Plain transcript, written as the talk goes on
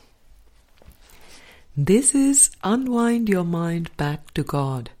This is Unwind Your Mind Back to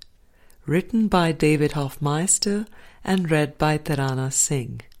God, written by David Hoffmeister and read by Tarana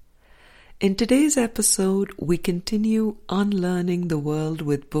Singh. In today's episode, we continue unlearning the world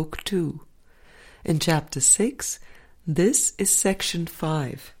with Book 2. In Chapter 6, this is Section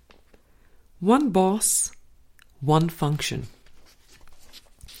 5. One boss, one function.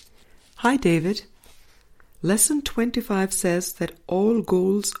 Hi David. Lesson 25 says that all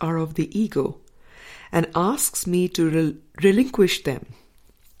goals are of the ego and asks me to relinquish them.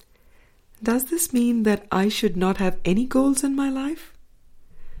 Does this mean that I should not have any goals in my life?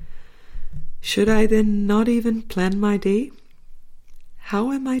 Should I then not even plan my day?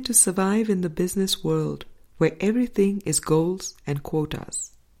 How am I to survive in the business world where everything is goals and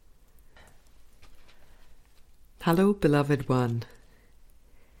quotas? Hello, beloved one.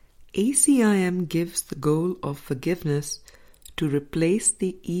 ACIM gives the goal of forgiveness to replace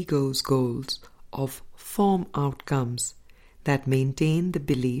the ego's goals of form outcomes that maintain the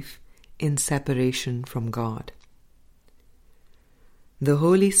belief in separation from God. The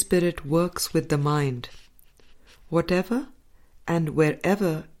Holy Spirit works with the mind, whatever and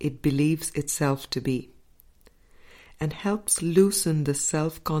wherever it believes itself to be, and helps loosen the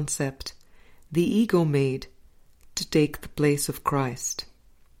self-concept the ego made to take the place of Christ.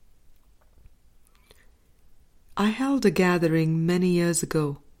 I held a gathering many years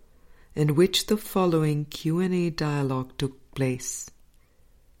ago in which the following Q&A dialogue took place.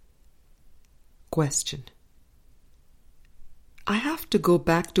 Question: I have to go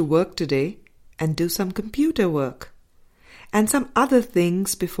back to work today and do some computer work and some other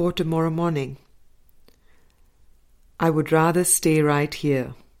things before tomorrow morning. I would rather stay right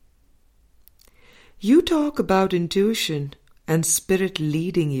here. You talk about intuition and spirit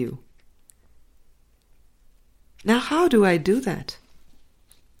leading you. Now how do I do that?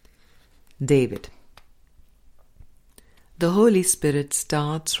 David: The Holy Spirit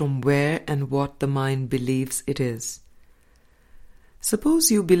starts from where and what the mind believes it is. Suppose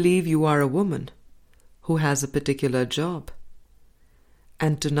you believe you are a woman who has a particular job,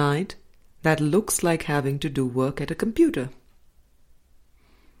 and tonight that looks like having to do work at a computer.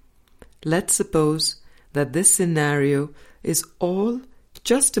 Let's suppose that this scenario is all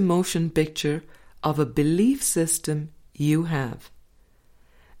just a motion picture of a belief system you have.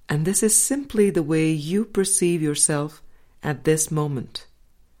 And this is simply the way you perceive yourself at this moment.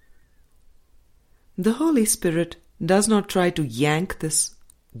 The Holy Spirit does not try to yank this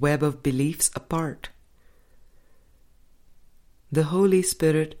web of beliefs apart. The Holy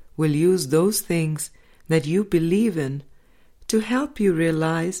Spirit will use those things that you believe in to help you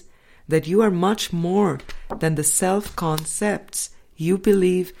realize that you are much more than the self-concepts you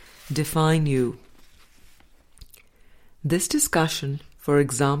believe define you. This discussion, for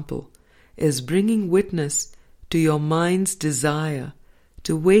example, is bringing witness to your mind's desire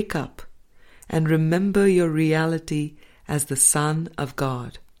to wake up and remember your reality as the Son of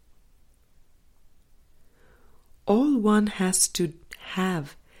God. All one has to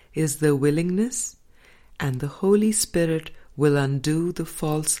have is the willingness, and the Holy Spirit will undo the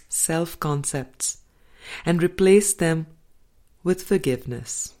false self-concepts and replace them with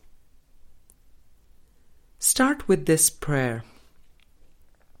forgiveness. Start with this prayer.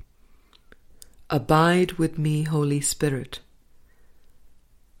 Abide with me, Holy Spirit.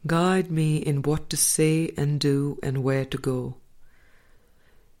 Guide me in what to say and do and where to go.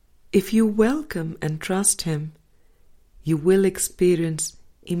 If you welcome and trust Him, you will experience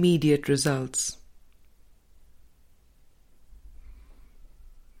immediate results.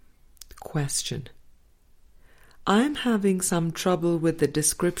 Question: I am having some trouble with the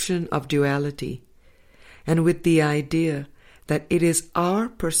description of duality and with the idea that it is our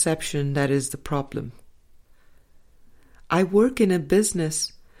perception that is the problem. I work in a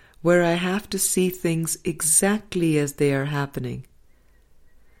business where I have to see things exactly as they are happening,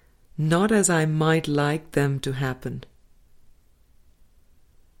 not as I might like them to happen.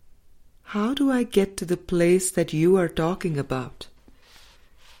 How do I get to the place that you are talking about?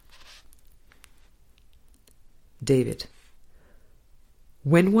 David: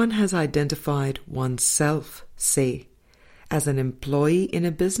 When one has identified oneself, say, as an employee in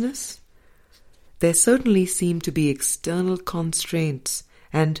a business, there certainly seem to be external constraints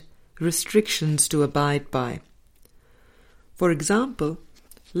and restrictions to abide by. For example,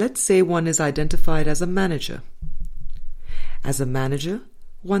 let's say one is identified as a manager. As a manager,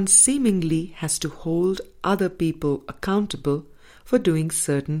 one seemingly has to hold other people accountable for doing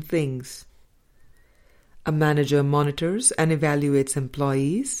certain things. A manager monitors and evaluates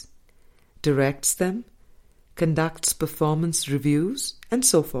employees, directs them, conducts performance reviews, and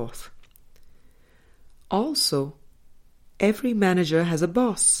so forth. Also, every manager has a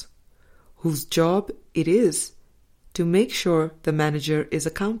boss whose job it is to make sure the manager is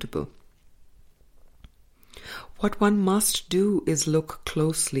accountable. What one must do is look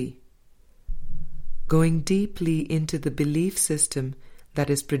closely, going deeply into the belief system that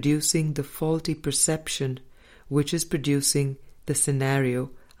is producing the faulty perception, which is producing the scenario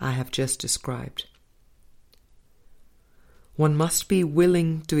I have just described. One must be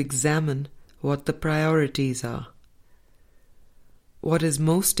willing to examine what the priorities are. What is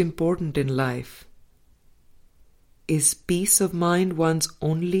most important in life? Is peace of mind one's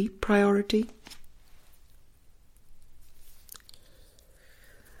only priority?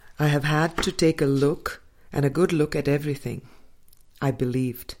 I have had to take a look, and a good look at everything. I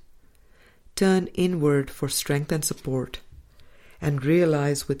believed. Turn inward for strength and support, and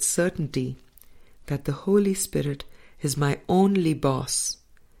realize with certainty that the Holy Spirit is my only boss,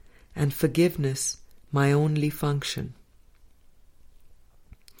 and forgiveness my only function.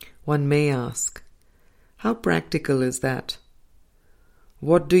 One may ask, how practical is that?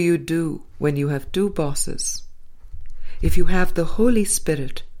 What do you do when you have two bosses? If you have the Holy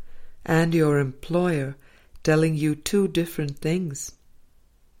Spirit and your employer telling you two different things?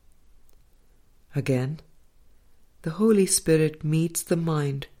 Again, the Holy Spirit meets the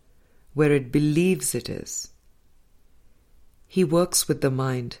mind where it believes it is. He works with the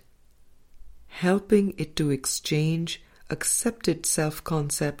mind, helping it to exchange accepted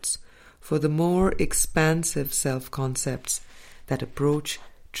self-concepts for the more expansive self-concepts that approach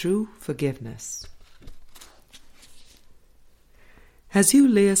true forgiveness. As you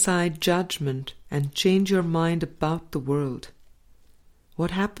lay aside judgment and change your mind about the world,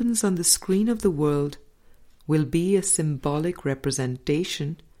 what happens on the screen of the world will be a symbolic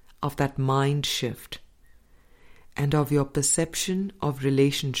representation of that mind shift and of your perception of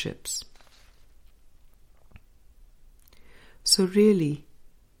relationships. So really,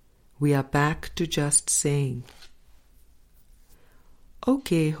 we are back to just saying,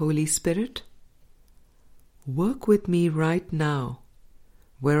 "Okay, Holy Spirit, work with me right now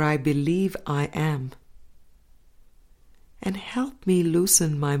where I believe I am, and help me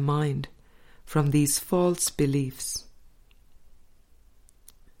loosen my mind from these false beliefs.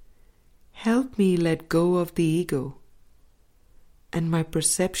 Help me let go of the ego, and my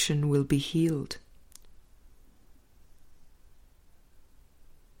perception will be healed.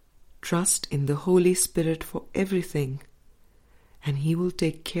 Trust in the Holy Spirit for everything, and He will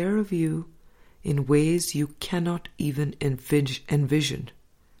take care of you in ways you cannot even envision.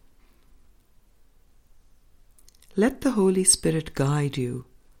 Let the Holy Spirit guide you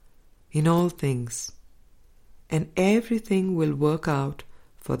in all things, and everything will work out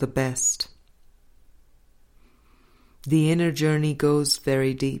for the best." The inner journey goes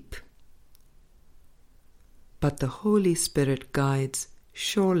very deep, but the Holy Spirit guides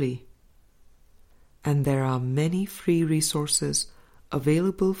surely, and there are many free resources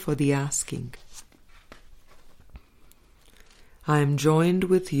available for the asking. I am joined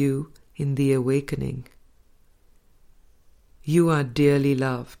with you in the awakening. You are dearly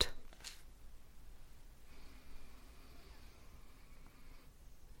loved.